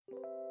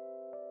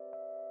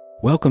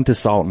Welcome to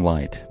Salt and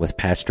Light with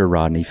Pastor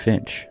Rodney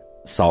Finch.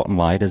 Salt and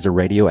Light is a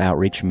radio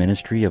outreach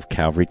ministry of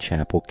Calvary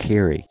Chapel,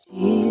 Cary.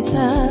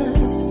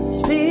 Jesus,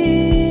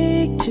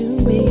 speak to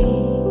me.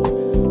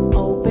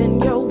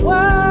 Open your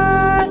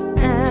word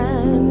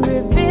and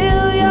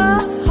reveal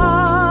your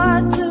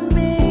heart to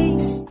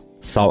me.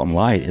 Salt and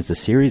Light is a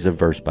series of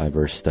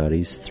verse-by-verse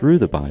studies through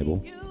the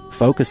Bible,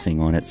 focusing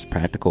on its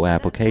practical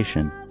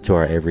application to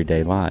our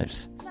everyday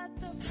lives.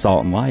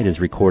 Salt and Light is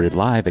recorded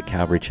live at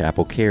Calvary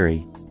Chapel,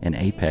 Cary in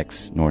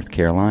Apex, North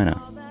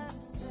Carolina.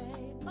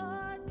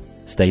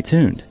 Stay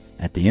tuned.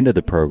 At the end of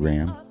the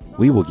program,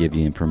 we will give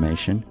you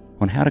information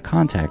on how to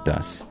contact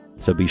us,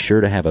 so be sure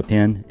to have a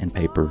pen and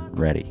paper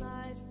ready.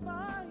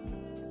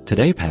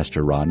 Today,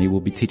 Pastor Rodney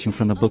will be teaching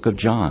from the book of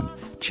John,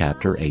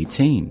 chapter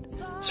 18.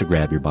 So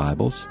grab your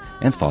Bibles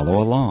and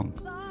follow along.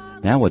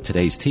 Now with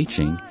today's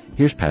teaching,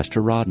 here's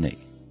Pastor Rodney.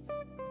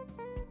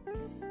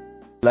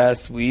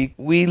 Last week,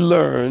 we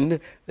learned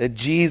that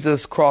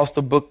Jesus crossed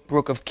the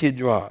brook of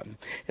Kidron.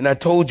 And I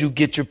told you,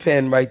 get your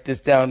pen, write this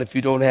down if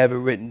you don't have it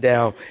written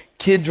down.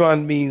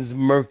 Kidron means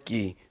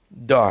murky,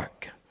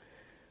 dark.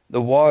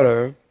 The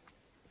water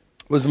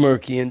was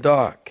murky and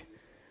dark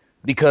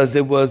because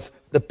it was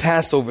the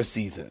Passover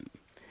season.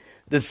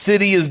 The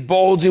city is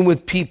bulging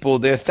with people.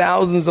 There are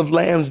thousands of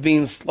lambs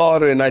being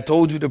slaughtered. And I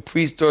told you the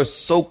priests are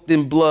soaked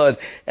in blood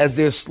as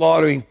they're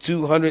slaughtering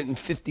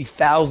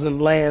 250,000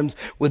 lambs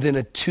within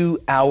a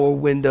 2-hour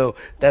window.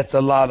 That's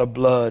a lot of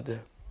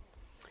blood.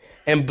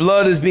 And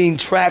blood is being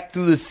tracked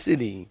through the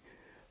city.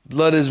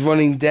 Blood is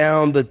running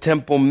down the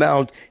Temple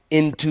Mount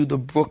into the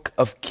brook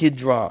of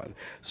Kidron.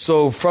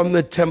 So from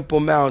the Temple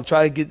Mount,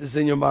 try to get this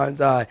in your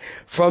mind's eye.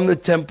 From the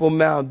Temple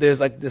Mount, there's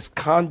like this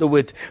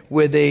conduit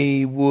where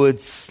they would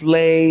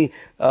slay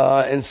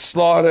and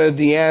slaughter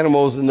the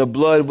animals, and the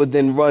blood would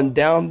then run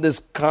down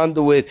this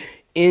conduit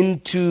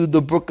into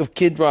the brook of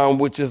Kidron,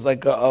 which is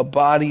like a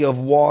body of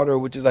water,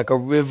 which is like a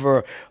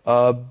river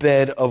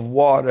bed of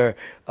water.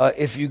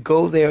 If you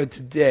go there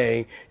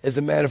today, as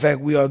a matter of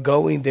fact, we are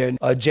going there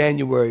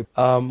January.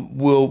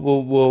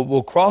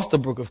 We'll cross the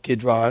brook of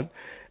Kidron,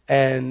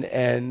 and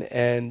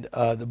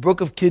the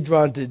brook of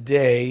Kidron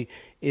today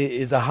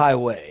is a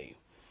highway.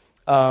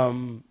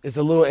 It's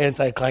a little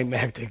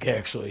anticlimactic,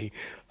 actually.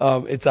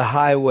 It's a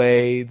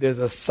highway. There's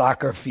a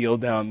soccer field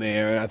down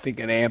there, and I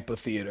think an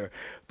amphitheater.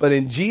 But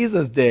in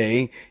Jesus'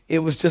 day, it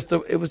was just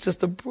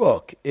a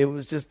brook. It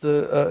was just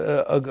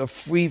a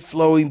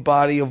free-flowing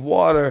body of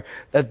water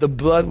that the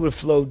blood would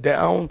flow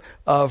down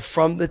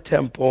from the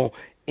temple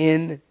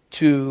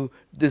into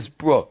this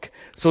brook.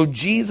 So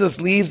Jesus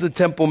leaves the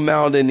Temple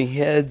Mount and he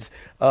heads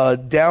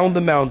down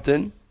the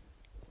mountain,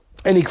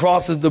 and he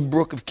crosses the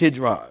brook of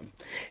Kidron.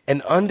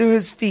 And under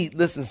his feet,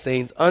 listen,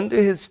 saints, under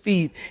his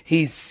feet,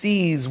 he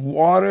sees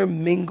water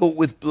mingled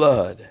with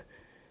blood.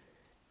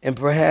 And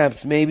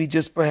perhaps, maybe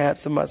just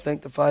perhaps in my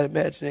sanctified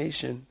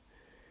imagination,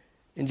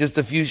 in just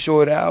a few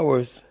short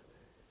hours,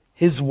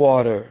 his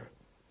water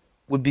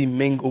would be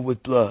mingled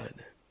with blood.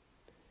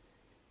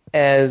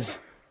 As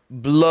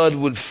blood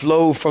would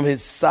flow from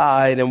his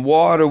side and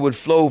water would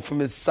flow from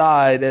his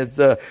side as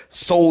the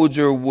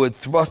soldier would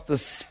thrust a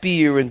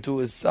spear into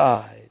his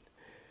side.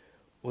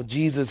 Well,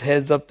 Jesus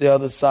heads up the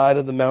other side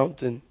of the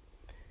mountain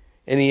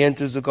and he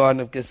enters the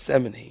Garden of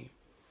Gethsemane.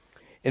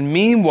 And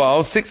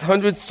meanwhile,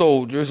 600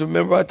 soldiers,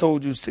 remember I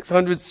told you,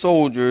 600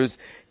 soldiers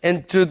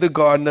enter the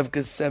Garden of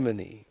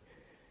Gethsemane.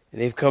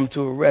 And they've come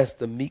to arrest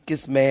the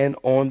meekest man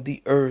on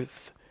the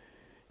earth.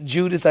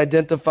 Judas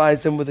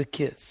identifies him with a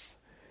kiss.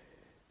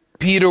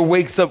 Peter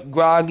wakes up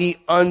groggy,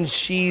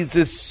 unsheathes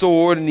his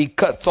sword, and he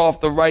cuts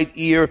off the right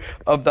ear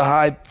of the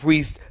high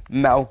priest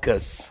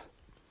Malchus.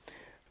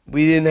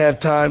 We didn't have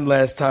time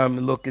last time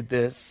to look at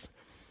this,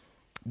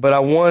 but I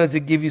wanted to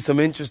give you some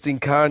interesting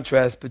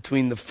contrast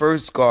between the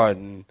first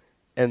garden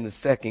and the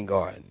second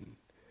garden,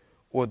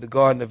 or the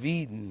Garden of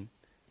Eden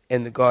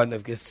and the Garden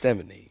of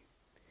Gethsemane.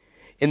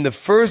 In the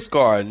first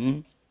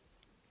garden,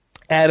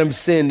 Adam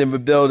sinned and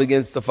rebelled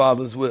against the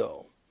Father's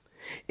will.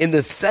 In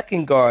the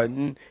second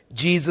garden,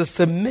 Jesus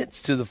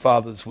submits to the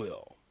Father's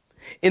will.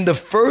 In the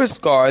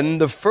first garden,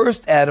 the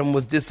first Adam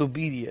was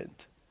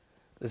disobedient.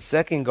 The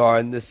second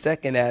garden, the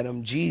second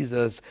Adam,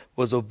 Jesus,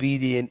 was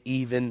obedient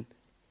even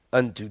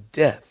unto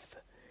death.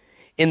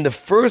 In the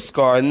first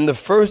garden, the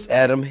first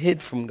Adam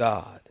hid from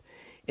God.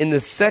 In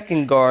the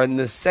second garden,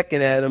 the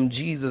second Adam,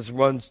 Jesus,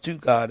 runs to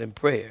God in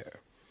prayer.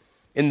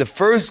 In the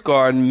first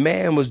garden,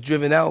 man was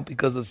driven out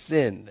because of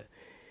sin.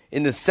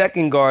 In the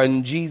second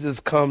garden,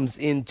 Jesus comes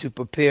in to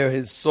prepare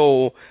his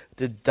soul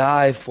to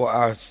die for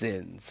our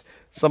sins.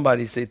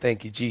 Somebody say,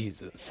 thank you,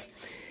 Jesus.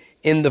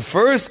 In the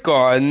first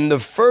garden, the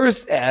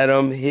first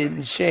Adam hid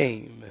in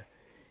shame.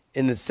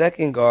 In the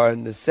second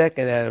garden, the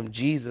second Adam,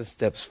 Jesus,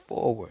 steps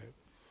forward.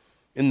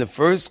 In the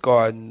first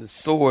garden, the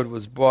sword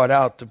was brought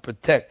out to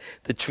protect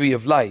the tree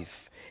of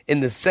life.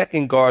 In the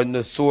second garden,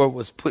 the sword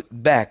was put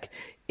back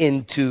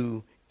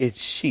into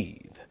its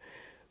sheath.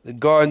 The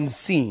garden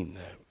scene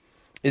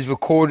is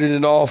recorded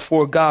in all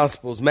four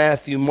Gospels,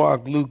 Matthew,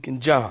 Mark, Luke,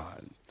 and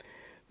John.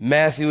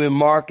 Matthew and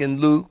Mark and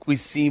Luke, we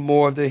see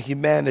more of the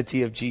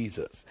humanity of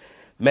Jesus.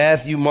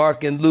 Matthew,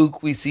 Mark, and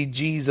Luke, we see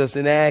Jesus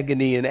in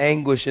agony and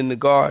anguish in the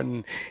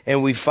garden,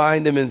 and we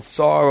find him in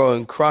sorrow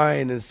and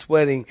crying and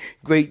sweating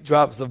great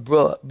drops of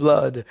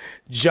blood.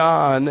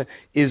 John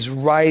is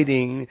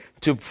writing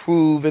to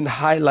prove and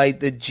highlight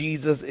that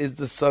Jesus is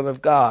the Son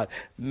of God.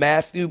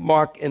 Matthew,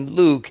 Mark, and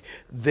Luke,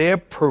 their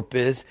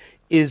purpose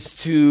is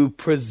to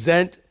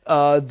present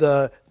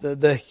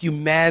the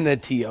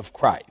humanity of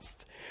Christ.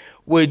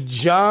 Where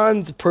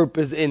John's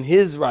purpose in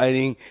his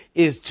writing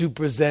is to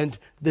present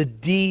the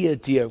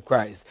deity of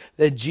Christ,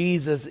 that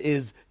Jesus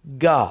is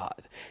God.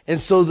 And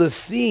so the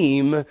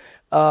theme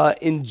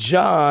in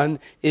John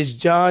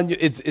is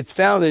it's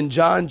found in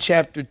John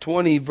chapter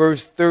 20,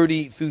 verse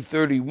 30 through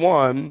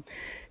 31.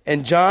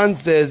 And John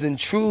says, and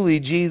truly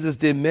Jesus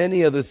did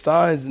many other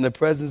signs in the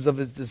presence of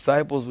his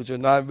disciples, which are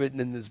not written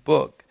in this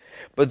book.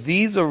 But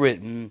these are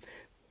written,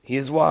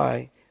 here's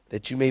why,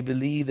 that you may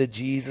believe that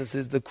Jesus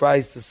is the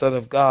Christ, the Son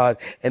of God,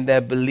 and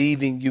that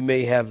believing you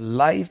may have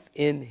life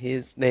in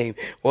his name.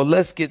 Well,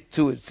 let's get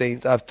to it,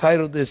 saints. I've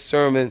titled this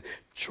sermon,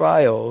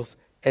 Trials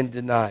and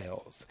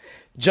Denials.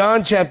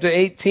 John chapter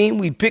 18,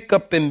 we pick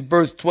up in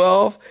verse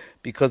 12,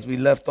 because we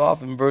left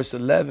off in verse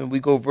 11. We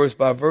go verse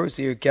by verse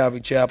here at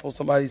Calvary Chapel.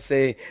 Somebody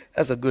say,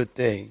 that's a good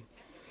thing.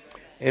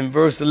 In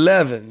verse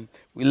 11,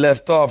 we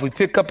left off. We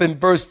pick up in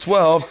verse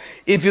 12.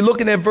 If you're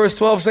looking at verse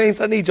 12, saints,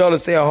 I need y'all to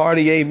say a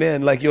hearty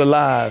amen like you're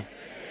alive.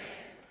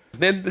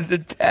 Then the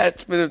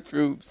detachment of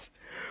troops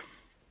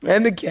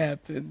and the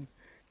captain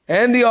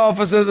and the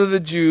officers of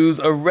the Jews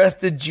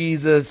arrested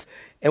Jesus.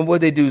 And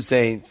what they do,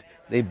 saints?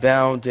 They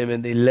bound him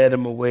and they led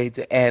him away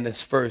to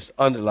Annas first.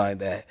 Underline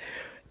that.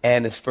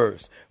 Annas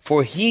first.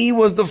 For he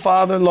was the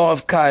father-in-law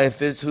of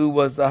Caiaphas, who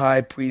was the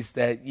high priest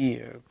that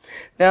year.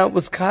 Now it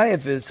was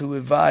Caiaphas who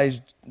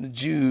advised the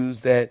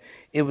Jews that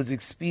it was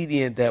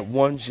expedient that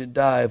one should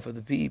die for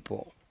the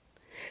people.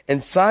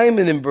 And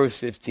Simon, in verse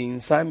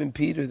 15, Simon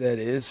Peter that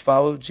is,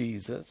 followed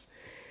Jesus.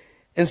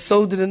 And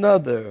so did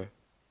another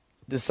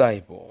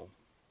disciple,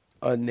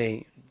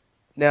 unnamed.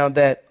 Now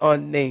that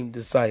unnamed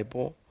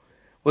disciple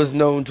was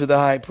known to the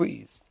high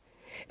priest.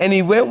 And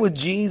he went with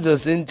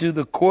Jesus into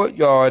the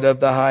courtyard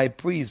of the high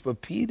priest.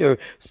 But Peter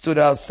stood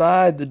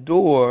outside the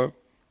door.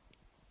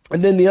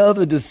 And then the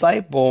other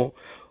disciple,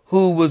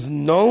 who was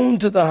known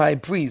to the high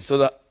priest, so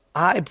the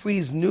high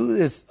priest knew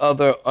this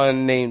other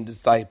unnamed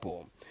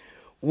disciple,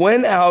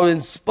 went out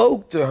and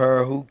spoke to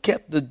her who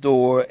kept the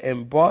door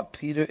and brought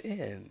Peter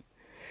in.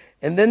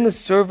 And then the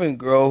servant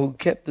girl who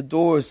kept the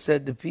door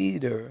said to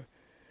Peter,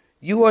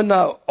 you are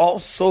not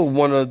also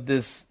one of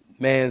this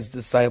man's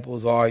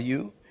disciples, are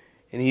you?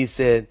 And he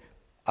said,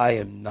 I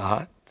am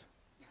not.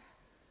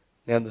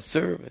 Now the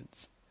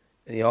servants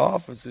and the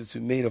officers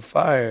who made a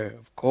fire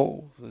of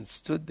coals and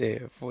stood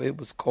there, for it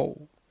was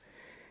cold,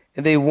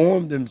 and they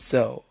warmed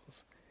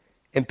themselves.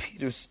 And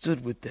Peter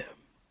stood with them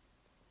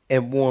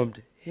and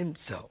warmed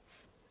himself.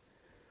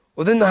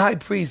 Well, then the high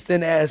priest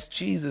then asked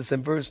Jesus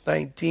in verse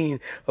 19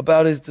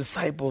 about his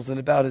disciples and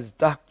about his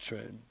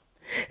doctrine.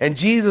 And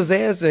Jesus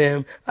answered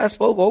him, I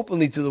spoke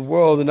openly to the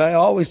world, and I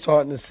always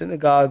taught in the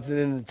synagogues and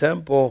in the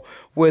temple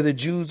where the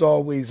Jews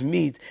always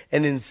meet,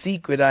 and in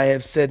secret I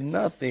have said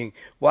nothing.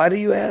 Why do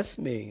you ask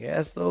me?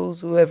 Ask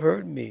those who have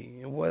heard me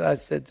and what I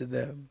said to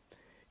them.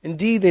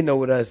 Indeed, they know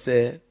what I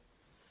said.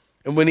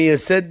 And when he had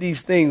said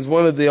these things,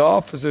 one of the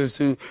officers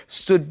who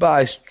stood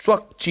by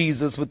struck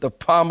Jesus with the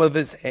palm of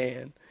his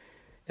hand.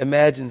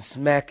 Imagine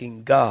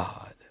smacking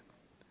God,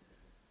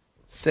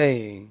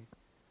 saying,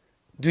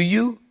 do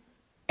you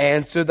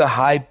answer the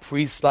high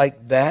priest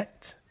like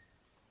that?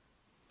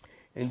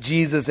 And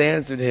Jesus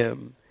answered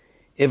him,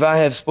 if I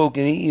have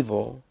spoken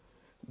evil,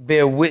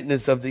 bear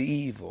witness of the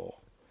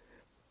evil.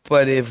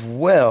 But if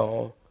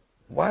well,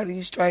 why do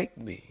you strike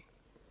me?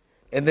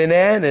 And then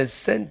Annas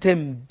sent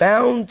him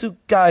bound to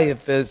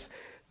Caiaphas,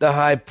 the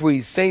high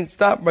priest. Saints,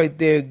 stop right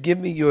there. Give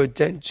me your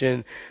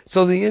attention.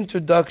 So the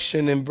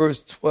introduction in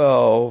verse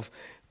 12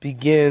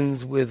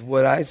 begins with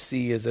what I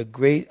see as a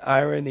great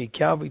irony.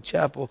 Calvary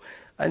Chapel,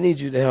 I need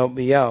you to help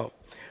me out.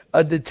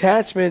 A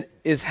detachment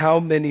is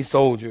how many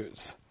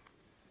soldiers?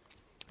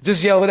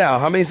 Just yell it out.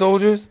 How many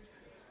soldiers?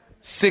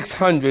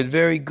 600.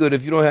 Very good.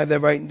 If you don't have that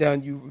written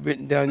down,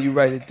 you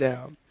write it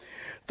down.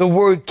 The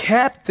word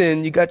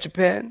captain, you got your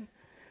pen?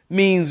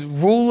 Means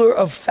ruler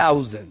of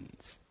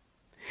thousands.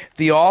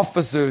 The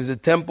officers, the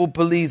temple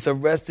police,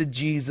 arrested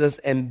Jesus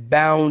and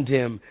bound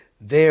him.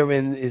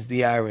 Therein is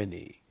the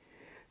irony.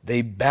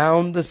 They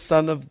bound the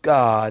Son of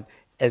God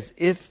as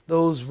if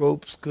those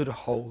ropes could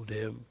hold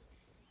him.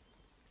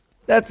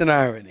 That's an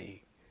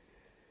irony.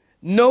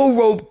 No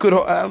rope could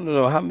hold. I don't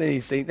know how many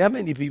saints,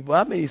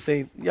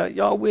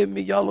 y'all with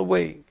me, y'all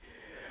awake.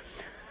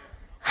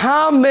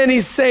 How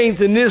many saints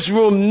in this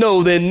room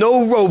know that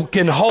no rope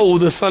can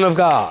hold the Son of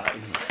God?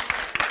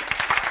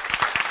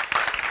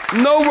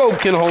 No rope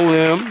can hold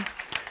him.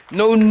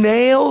 No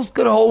nails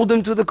could hold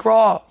him to the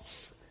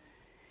cross.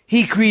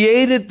 He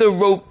created the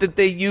rope that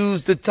they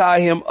used to tie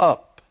him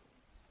up.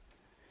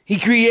 He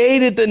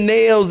created the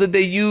nails that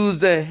they used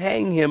to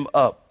hang him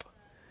up.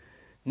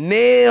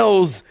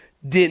 Nails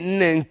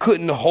didn't and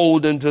couldn't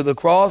hold him to the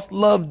cross.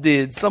 Love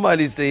did.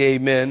 Somebody say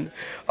amen.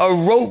 A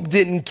rope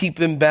didn't keep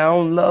him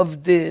bound.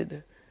 Love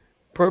did.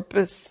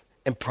 Purpose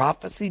and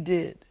prophecy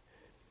did.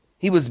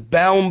 He was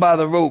bound by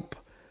the rope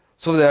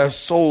so that our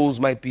souls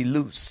might be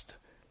loosed.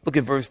 Look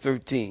at verse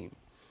 13.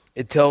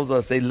 It tells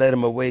us they led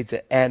him away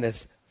to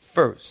Annas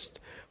first,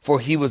 for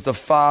he was the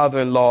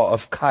father-in-law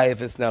of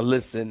Caiaphas. Now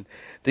listen,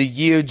 the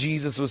year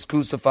Jesus was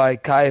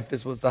crucified,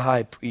 Caiaphas was the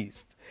high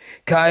priest.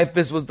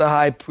 Caiaphas was the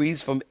high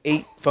priest from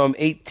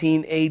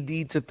 18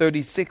 AD to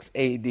 36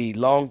 AD,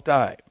 long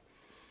time.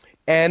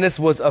 Annas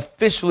was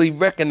officially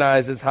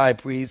recognized as high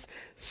priest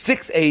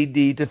 6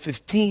 AD to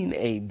 15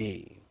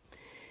 AD.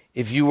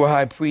 If you were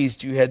high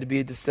priest, you had to be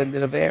a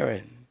descendant of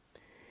Aaron.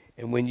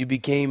 And when you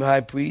became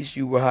high priest,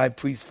 you were high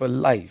priest for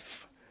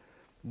life.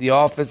 The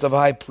office of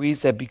high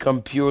priest had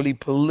become purely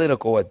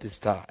political at this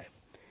time.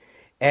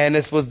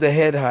 Annas was the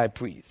head high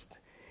priest.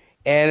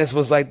 Annas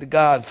was like the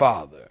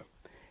godfather.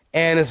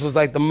 Annas was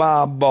like the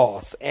mob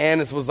boss.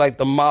 Annas was like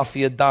the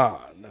mafia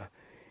don.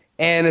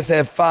 Annas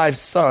had 5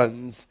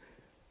 sons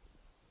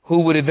who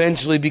would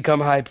eventually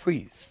become high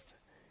priests.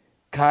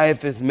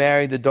 Caiaphas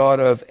married the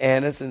daughter of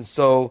Annas, and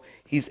so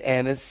he's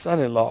Annas'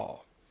 son-in-law.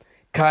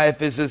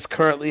 Caiaphas is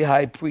currently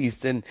high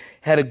priest and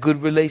had a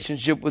good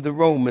relationship with the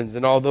Romans.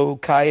 And although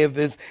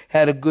Caiaphas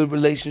had a good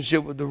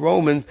relationship with the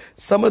Romans,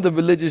 some of the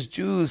religious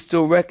Jews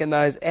still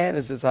recognize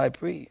Annas as high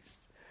priest.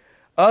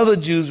 Other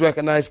Jews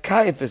recognize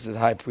Caiaphas as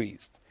high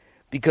priest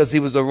because he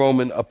was a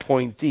Roman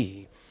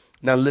appointee.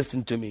 Now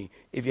listen to me.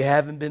 If you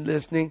haven't been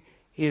listening,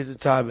 here's the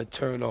time to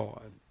turn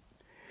on.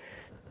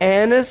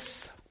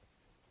 Annas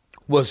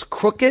was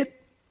crooked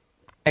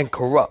and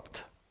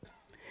corrupt.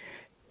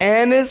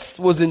 Annas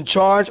was in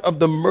charge of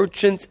the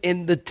merchants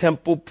in the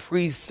temple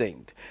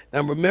precinct.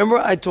 Now remember,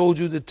 I told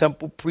you the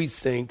temple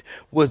precinct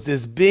was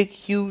this big,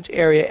 huge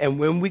area. And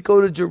when we go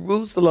to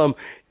Jerusalem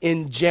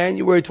in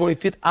January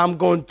 25th, I'm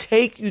going to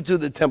take you to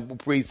the temple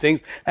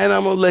precincts and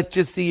I'm going to let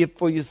you see it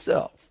for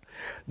yourself.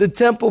 The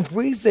temple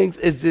precincts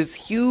is this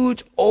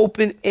huge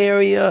open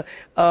area.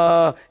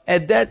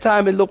 At that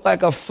time, it looked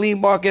like a flea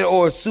market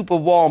or a super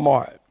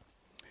Walmart.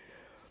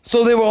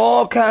 So there were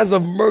all kinds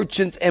of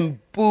merchants and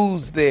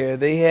booths there.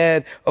 They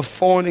had a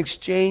foreign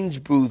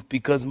exchange booth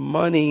because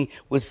money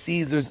with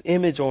Caesar's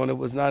image on it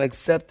was not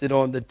accepted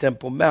on the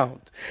Temple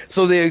Mount.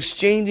 So they're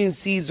exchanging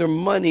Caesar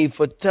money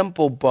for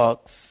temple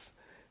bucks.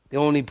 The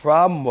only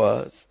problem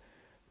was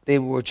they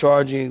were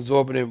charging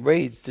exorbitant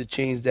rates to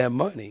change that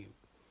money.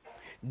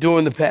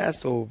 During the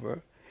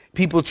Passover,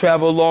 people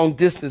traveled long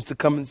distance to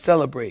come and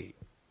celebrate.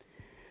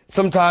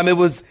 Sometimes it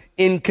was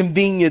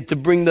inconvenient to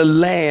bring the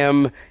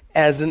lamb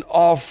as an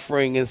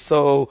offering, and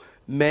so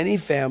many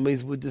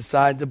families would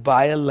decide to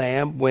buy a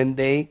lamb when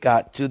they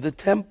got to the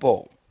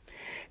temple.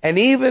 And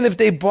even if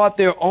they bought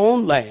their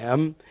own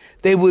lamb,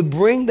 they would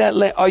bring that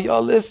lamb. Are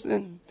y'all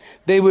listening?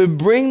 They would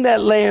bring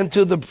that lamb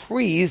to the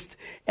priest,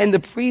 and the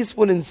priest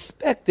would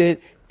inspect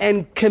it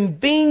and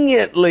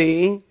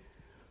conveniently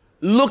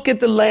look at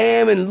the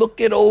lamb and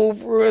look it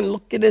over and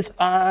look at his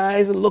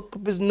eyes and look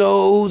up his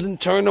nose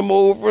and turn him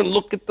over and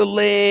look at the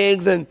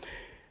legs. And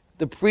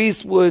the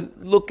priest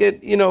would look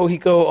at,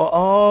 he'd go,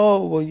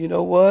 oh, well, you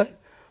know what?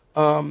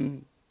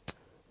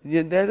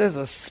 There's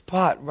a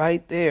spot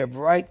right there,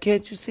 right?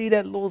 Can't you see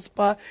that little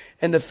spot?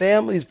 And the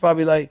family's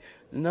probably like,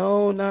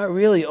 no, not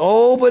really.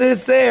 Oh, but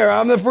it's there.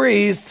 I'm the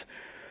priest.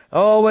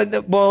 Oh,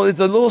 well, it's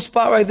a little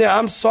spot right there.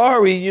 I'm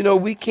sorry.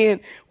 We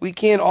can't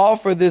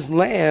offer this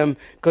lamb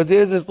because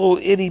there's this little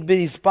itty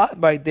bitty spot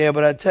right there.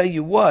 But I tell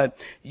you what,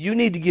 you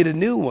need to get a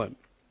new one.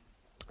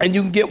 And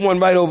you can get one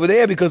right over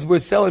there because we're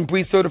selling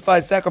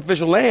pre-certified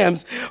sacrificial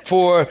lambs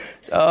for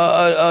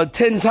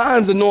 10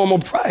 times the normal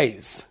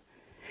price.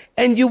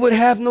 And you would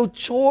have no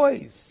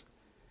choice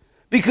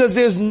because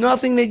there's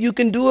nothing that you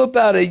can do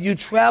about it. You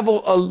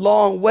travel a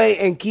long way,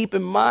 and keep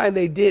in mind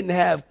they didn't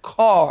have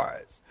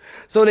cars.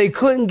 So they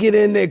couldn't get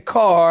in their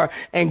car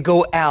and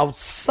go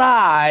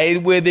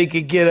outside where they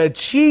could get a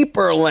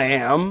cheaper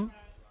lamb.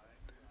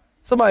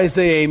 Somebody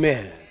say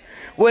amen.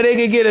 Where they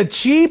could get a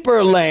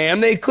cheaper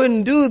lamb. They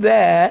couldn't do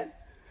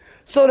that.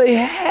 So they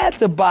had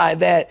to buy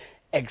that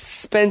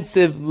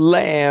expensive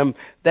lamb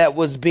that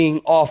was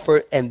being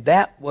offered, and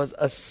that was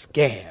a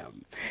scam.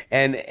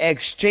 And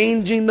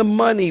exchanging the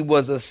money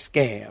was a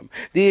scam.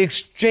 The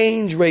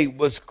exchange rate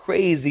was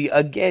crazy.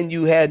 Again,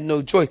 you had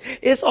no choice.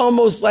 It's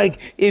almost like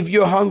if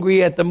you're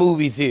hungry at the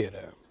movie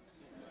theater.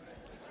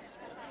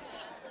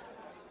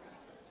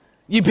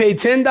 You pay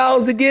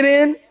 $10 to get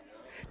in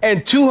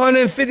and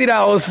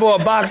 $250 for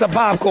a box of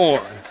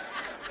popcorn.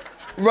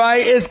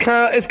 Right? It's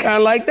kind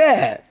of like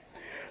that.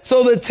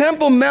 So the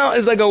Temple Mount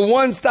is like a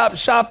one-stop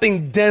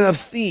shopping den of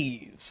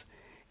thieves.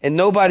 And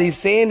nobody's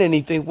saying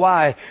anything.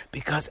 Why?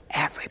 Because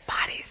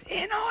everybody's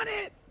in on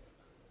it.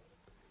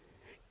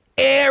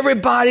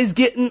 Everybody's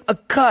getting a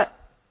cut.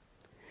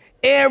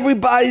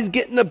 Everybody's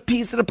getting a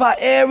piece of the pie.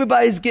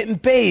 Everybody's getting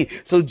paid.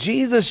 So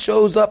Jesus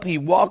shows up. He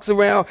walks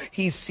around.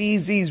 He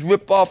sees these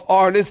rip-off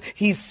artists.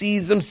 He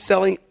sees them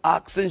selling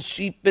oxen,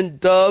 sheep, and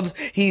doves.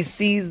 He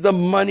sees the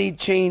money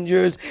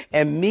changers.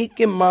 And meek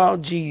and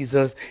mild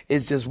Jesus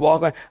is just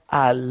walking around.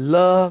 I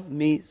love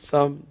me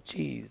some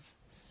Jesus.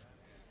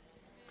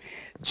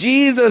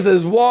 Jesus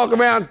is walking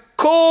around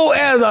cool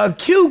as a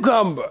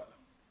cucumber.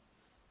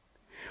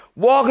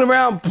 Walking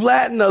around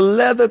plaiting a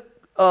leather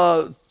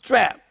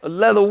strap, a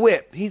leather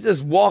whip. He's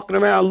just walking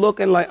around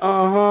looking like,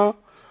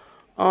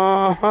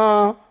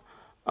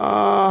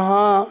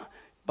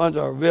 bunch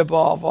of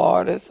rip-off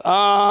artists.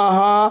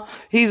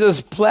 He's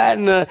just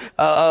plaiting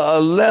a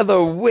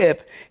leather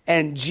whip.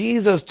 And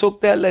Jesus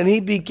took that and he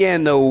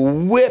began to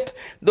whip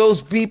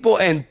those people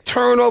and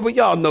turn over.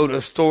 Y'all know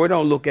the story.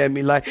 Don't look at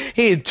me like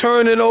he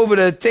turning over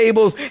the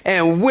tables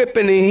and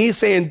whipping. And he's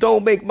saying,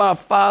 don't make my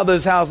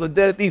Father's house a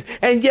den of thieves.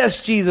 And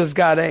yes, Jesus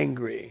got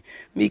angry.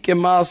 Meek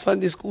and mild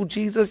Sunday school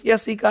Jesus,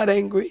 yes, he got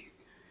angry.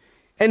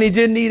 And he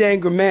didn't need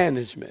anger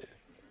management.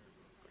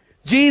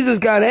 Jesus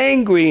got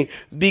angry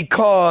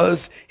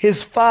because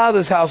his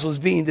Father's house was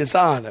being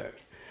dishonored.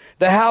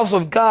 The house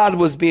of God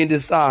was being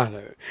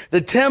dishonored.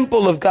 The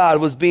temple of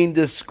God was being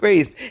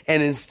disgraced.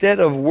 And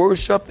instead of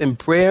worship and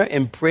prayer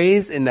and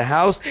praise in the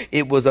house,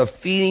 it was a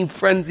feeding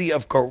frenzy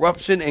of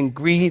corruption and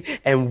greed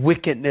and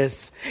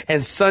wickedness.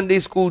 And Sunday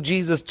school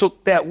Jesus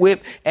took that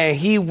whip and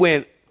he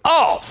went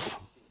off.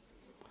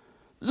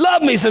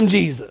 Love me some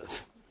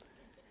Jesus.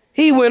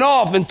 He went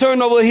off and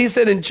turned over. He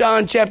said in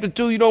John chapter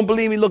 2, you don't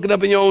believe me? Look it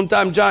up in your own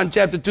time. John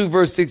chapter 2,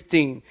 verse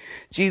 16.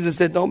 Jesus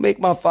said, don't make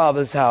my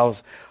Father's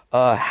house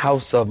a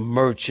house of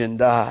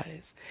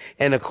merchandise.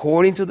 And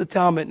according to the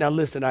Talmud, now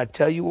listen, I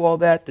tell you all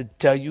that to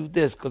tell you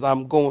this because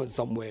I'm going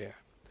somewhere.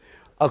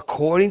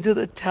 According to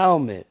the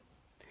Talmud,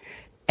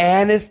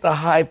 Annas the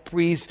high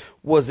priest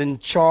was in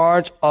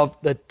charge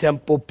of the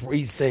temple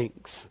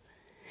precincts.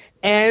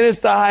 Annas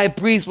the high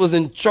priest was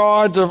in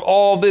charge of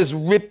all this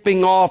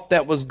ripping off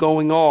that was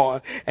going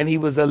on. And he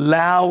was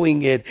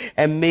allowing it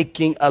and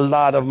making a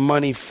lot of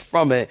money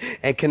from it.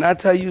 And can I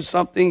tell you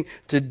something?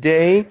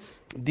 Today,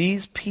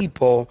 these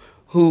people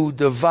who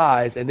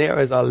devise, and there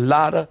is a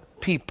lot of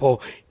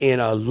people in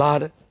a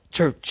lot of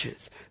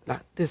churches,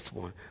 not this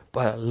one,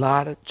 but a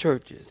lot of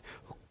churches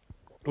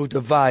who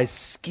devise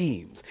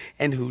schemes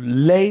and who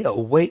lay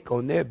awake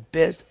on their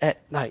beds at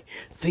night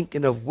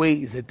thinking of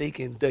ways that they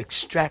can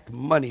extract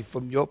money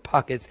from your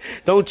pockets.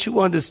 Don't you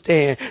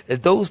understand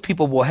that those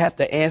people will have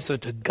to answer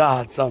to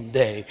God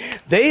someday?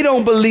 They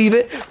don't believe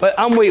it, but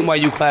I'm waiting while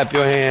you clap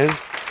your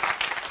hands.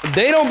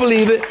 They don't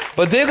believe it,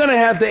 but they're going to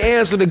have to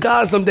answer to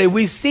God someday.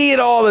 We see it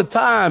all the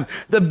time.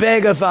 The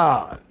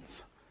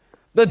begathons,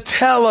 the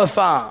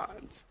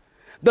telethons,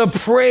 the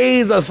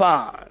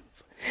praise-a-thons.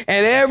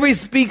 And every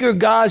speaker,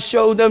 God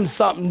showed them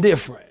something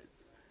different.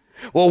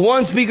 Well,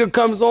 one speaker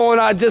comes on,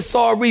 I just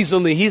saw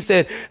recently. He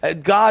said,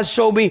 God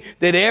showed me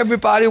that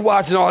everybody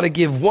watching ought to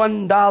give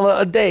 $1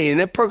 a day. And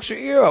it perks your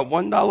ear up.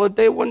 $1 a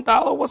day,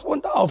 $1. What's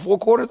 $1? 4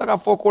 quarters? I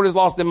got 4 quarters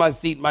lost in my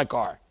seat in my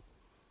car.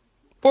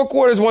 4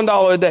 quarters,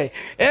 $1 a day.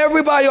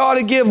 Everybody ought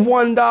to give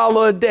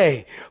 $1 a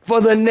day for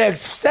the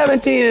next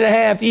 17 and a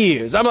half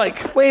years. I'm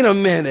like, wait a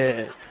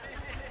minute.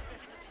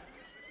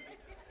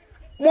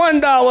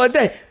 $1 a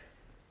day.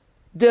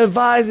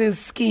 Devising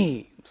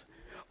schemes.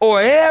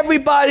 Or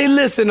everybody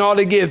listen ought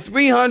to give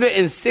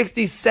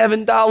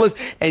 $367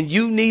 and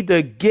you need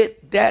to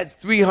get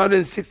that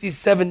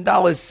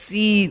 $367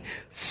 seed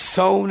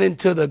sown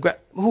into the ground.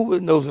 Who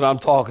knows what I'm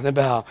talking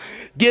about?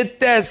 Get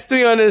that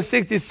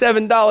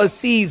 $367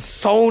 seed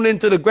sown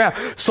into the ground.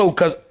 So,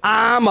 cause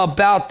I'm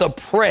about to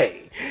pray.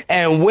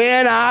 And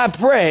when I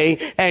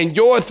pray and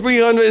your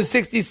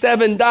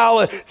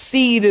 $367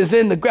 seed is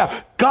in the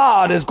ground,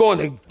 God is going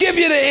to give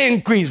you the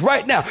increase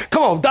right now.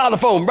 Come on, dial the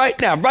phone right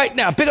now, right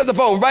now. Pick up the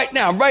phone right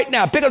now, right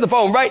now. Pick up the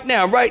phone right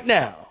now, right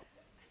now.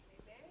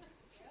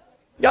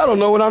 Y'all don't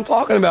know what I'm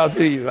talking about,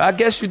 do you? I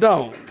guess you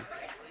don't.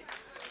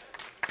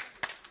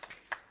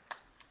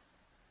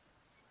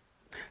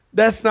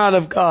 That's not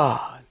of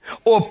God.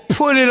 Or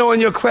put it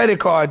on your credit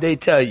card, they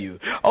tell you.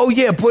 Oh,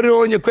 yeah, put it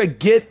on your credit.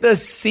 Get the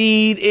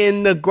seed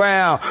in the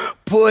ground.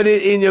 Put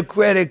it in your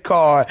credit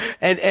card.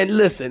 And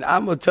listen,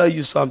 I'm going to tell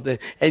you something.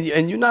 And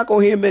you're not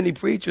going to hear many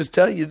preachers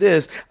tell you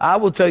this. I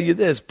will tell you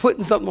this.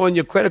 Putting something on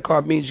your credit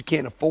card means you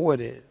can't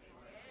afford it.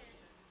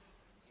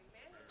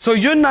 So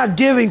you're not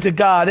giving to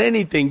God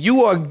anything.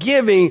 You are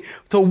giving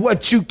to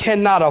what you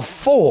cannot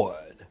afford.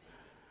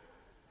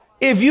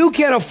 If you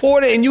can't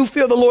afford it and you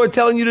feel the Lord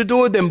telling you to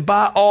do it, then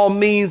by all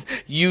means,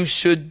 you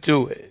should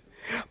do it.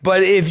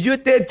 But if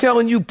they're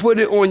telling you put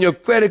it on your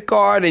credit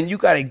card and you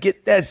got to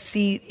get that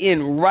seed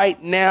in right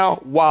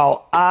now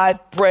while I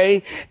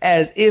pray,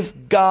 as if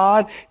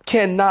God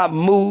cannot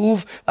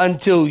move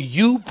until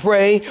you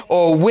pray,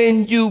 or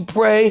when you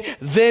pray,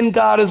 then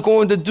God is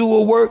going to do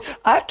a work.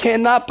 I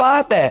cannot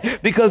buy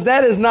that, because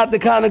that is not the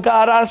kind of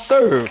God I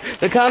serve.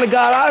 The kind of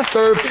God I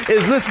serve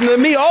is listening to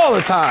me all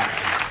the time.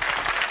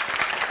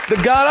 The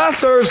God I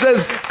serve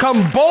says,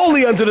 come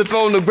boldly unto the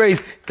throne of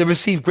grace to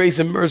receive grace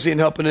and mercy and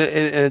help in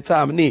a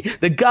time of need.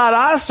 The God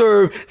I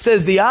serve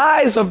says the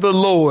eyes of the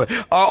Lord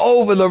are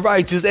over the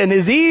righteous and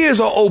his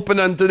ears are open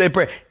unto their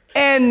prayer.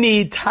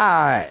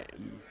 Anytime.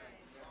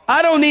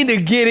 I don't need to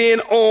get in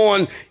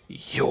on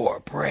your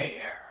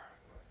prayer.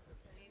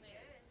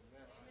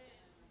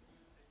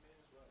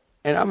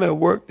 And I'm at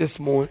work this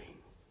morning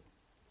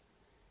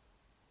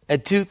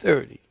at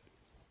 2:30.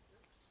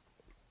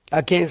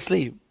 I can't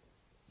sleep.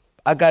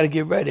 I got to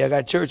get ready. I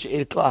got church at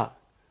 8 o'clock.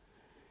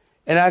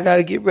 And I got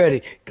to get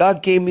ready.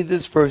 God gave me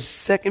this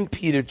verse, 2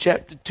 Peter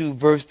chapter 2,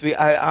 verse 3.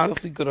 I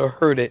honestly could have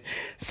heard it.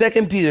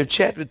 2 Peter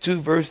chapter 2,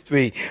 verse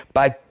 3.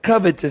 By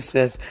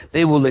covetousness,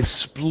 they will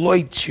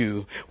exploit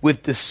you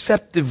with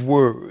deceptive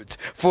words.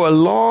 For a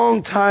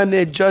long time,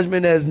 their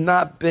judgment has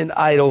not been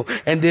idle,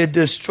 and their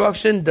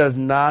destruction does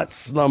not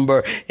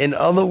slumber. In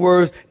other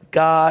words,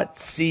 God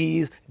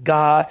sees,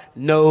 God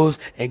knows,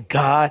 and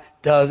God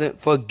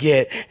doesn't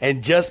forget.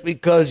 And just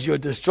because your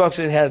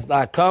destruction has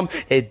not come,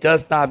 it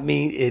does not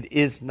mean it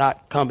is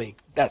not coming.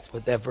 That's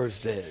what that verse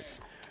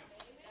says.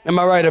 Am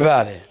I right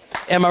about it?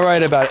 Am I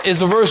right about it?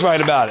 Is the verse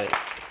right about it?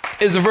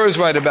 Is the verse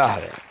right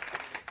about it?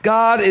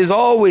 God is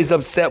always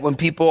upset when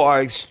people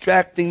are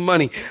extracting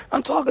money.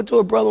 I'm talking to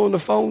a brother on the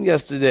phone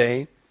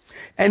yesterday,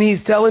 and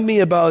he's telling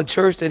me about a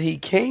church that he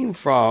came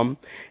from,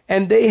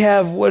 and they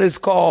have what is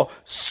called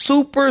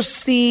Super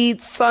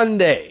Seed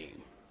Sunday.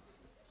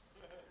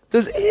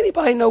 Does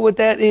anybody know what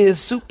that is?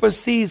 Super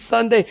Seed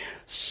Sunday.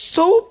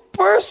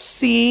 Super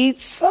Seed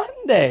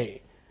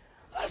Sunday.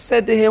 I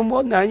said to him,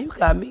 well, now you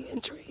got me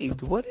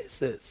intrigued. What is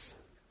this?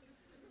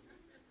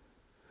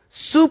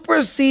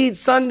 Super Seed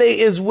Sunday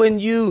is when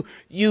you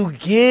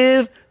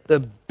give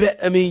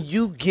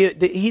you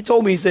give. He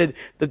told me, he said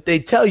that they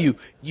tell you,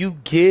 you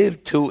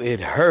give till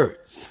it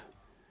hurts.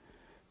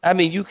 I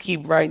mean, you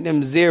keep writing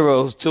them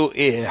zeros till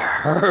it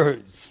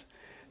hurts.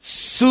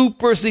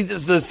 Super Seed,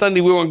 this is the Sunday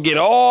we're going to get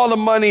all the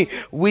money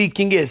we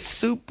can get.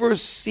 Super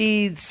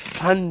Seed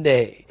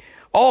Sunday.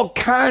 All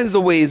kinds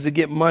of ways to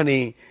get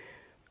money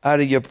out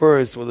of your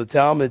purse. Well, the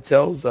Talmud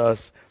tells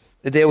us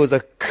that there was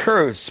a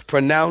curse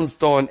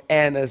pronounced on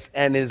Annas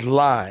and his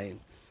line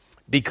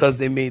because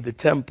they made the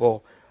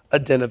temple a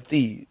den of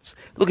thieves.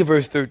 Look at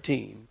verse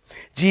 13.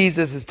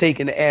 Jesus is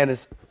taking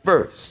Annas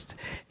first.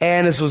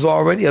 Annas was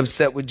already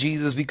upset with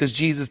Jesus because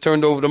Jesus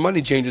turned over the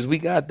money changers. We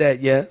got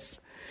that, yes?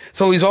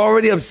 So he's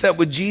already upset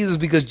with Jesus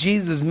because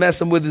Jesus is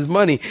messing with his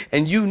money.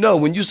 And you know,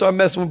 when you start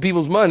messing with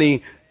people's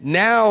money,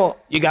 now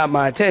you got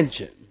my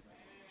attention.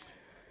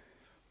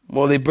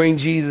 Well, they bring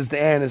Jesus to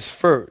Annas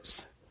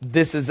first.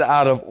 This is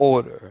out of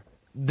order.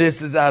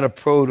 This is out of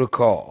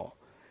protocol.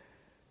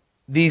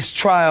 These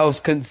trials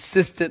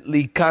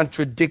consistently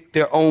contradict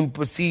their own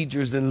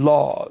procedures and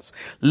laws.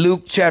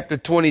 Luke chapter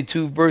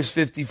 22, verse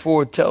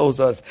 54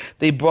 tells us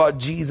they brought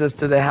Jesus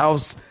to the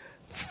house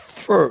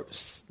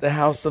first, the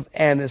house of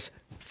Annas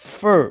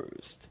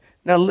first.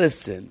 Now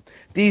listen,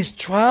 these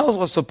trials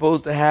are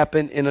supposed to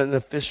happen in an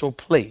official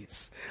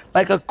place,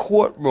 like a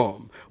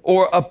courtroom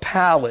or a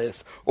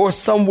palace or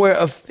somewhere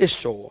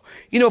official.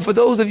 You know, for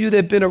those of you that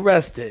have been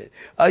arrested,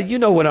 you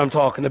know what I'm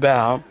talking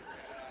about.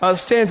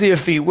 Stand to your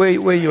feet. Where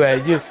you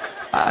at?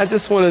 I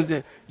just wanted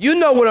to, you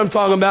know what I'm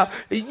talking about.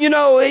 You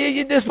know,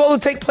 they're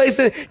supposed to take place.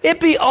 It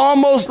be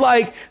almost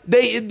like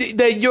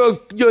that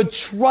your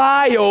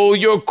trial,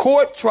 your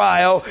court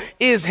trial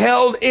is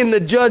held in the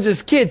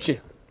judge's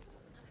kitchen.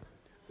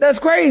 That's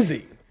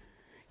crazy.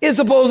 It's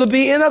supposed to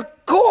be in a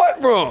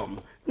courtroom,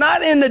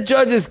 not in the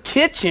judge's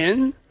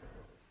kitchen,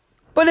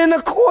 but in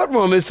a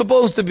courtroom it's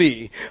supposed to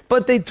be.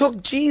 But they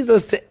took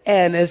Jesus to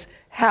Annas'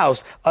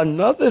 house.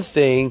 Another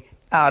thing,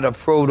 out of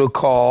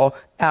protocol,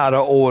 out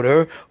of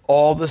order,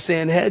 all the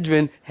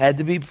Sanhedrin had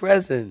to be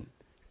present.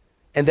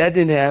 And that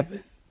didn't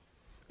happen.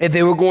 If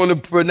they were going to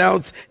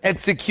pronounce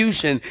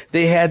execution,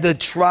 they had to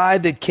try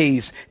the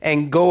case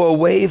and go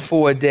away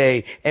for a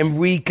day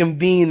and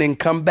reconvene and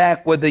come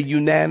back with a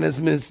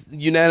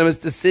unanimous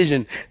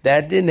decision.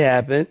 That didn't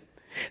happen.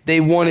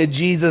 They wanted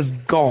Jesus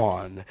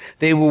gone.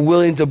 They were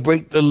willing to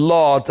break the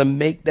law to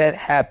make that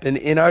happen.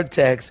 In our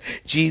text,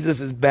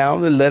 Jesus is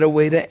bound and led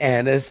away to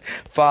Annas,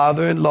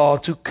 father-in-law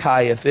to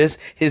Caiaphas.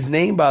 His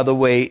name, by the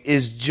way,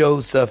 is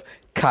Joseph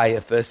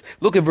Caiaphas.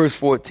 Look at verse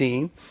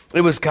 14.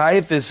 It was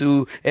Caiaphas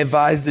who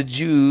advised the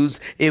Jews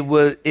it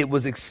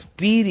was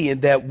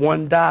expedient that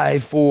one die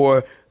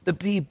for the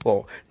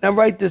people. Now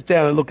write this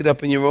down and look it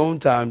up in your own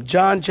time.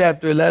 John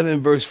chapter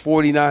 11, verse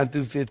 49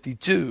 through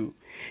 52.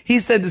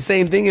 He said the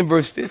same thing in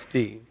verse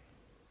 50.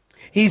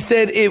 He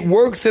said, it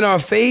works in our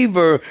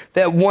favor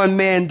that one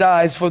man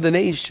dies for the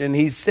nation.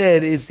 He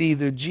said, it's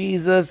either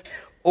Jesus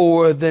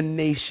or the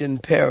nation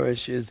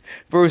perishes.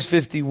 Verse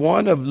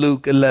 51 of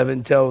Luke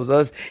 11 tells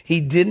us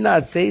he did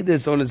not say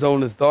this on his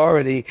own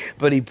authority,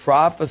 but he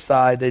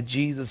prophesied that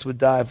Jesus would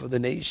die for the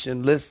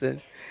nation.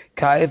 Listen,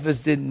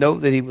 Caiaphas didn't know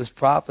that he was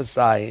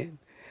prophesying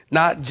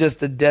not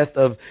just the death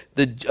of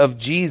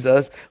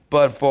Jesus,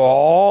 but for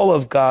all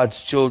of God's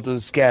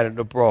children scattered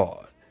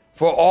abroad.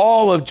 for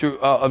all of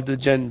the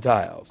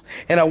Gentiles.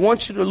 And I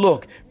want you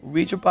to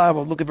read your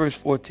Bible, look at verse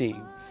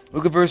 14.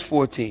 Look at verse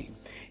 14.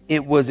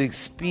 It was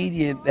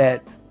expedient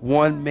that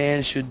one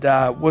man should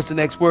die. What's the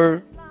next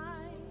word?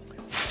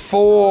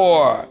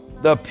 For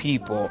the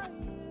people.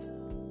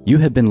 You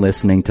have been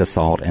listening to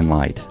Salt and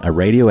Light, a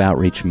radio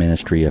outreach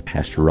ministry of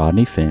Pastor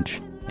Rodney Finch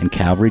and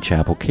Calvary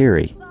Chapel,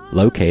 Cary,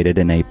 located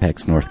in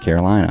Apex, North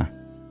Carolina.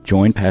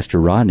 Join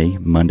Pastor Rodney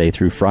Monday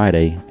through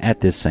Friday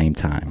at this same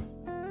time.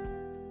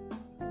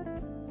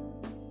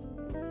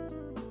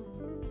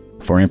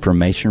 For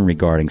information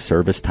regarding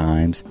service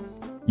times,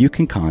 you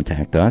can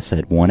contact us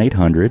at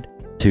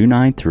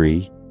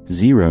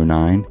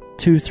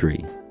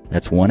 1-800-293-0923.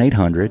 That's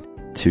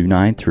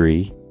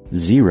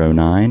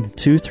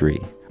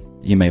 1-800-293-0923.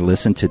 You may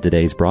listen to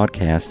today's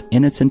broadcast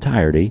in its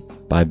entirety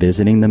by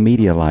visiting the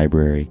media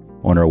library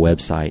on our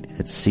website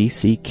at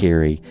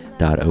cccary.org.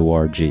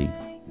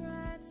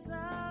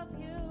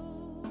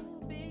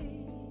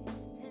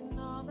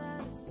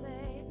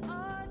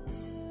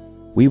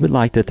 We would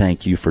like to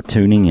thank you for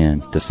tuning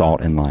in to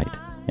Salt and Light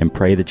and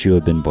pray that you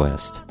have been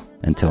blessed.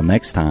 Until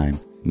next time,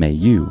 may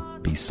you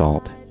be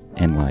salt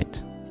and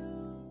light.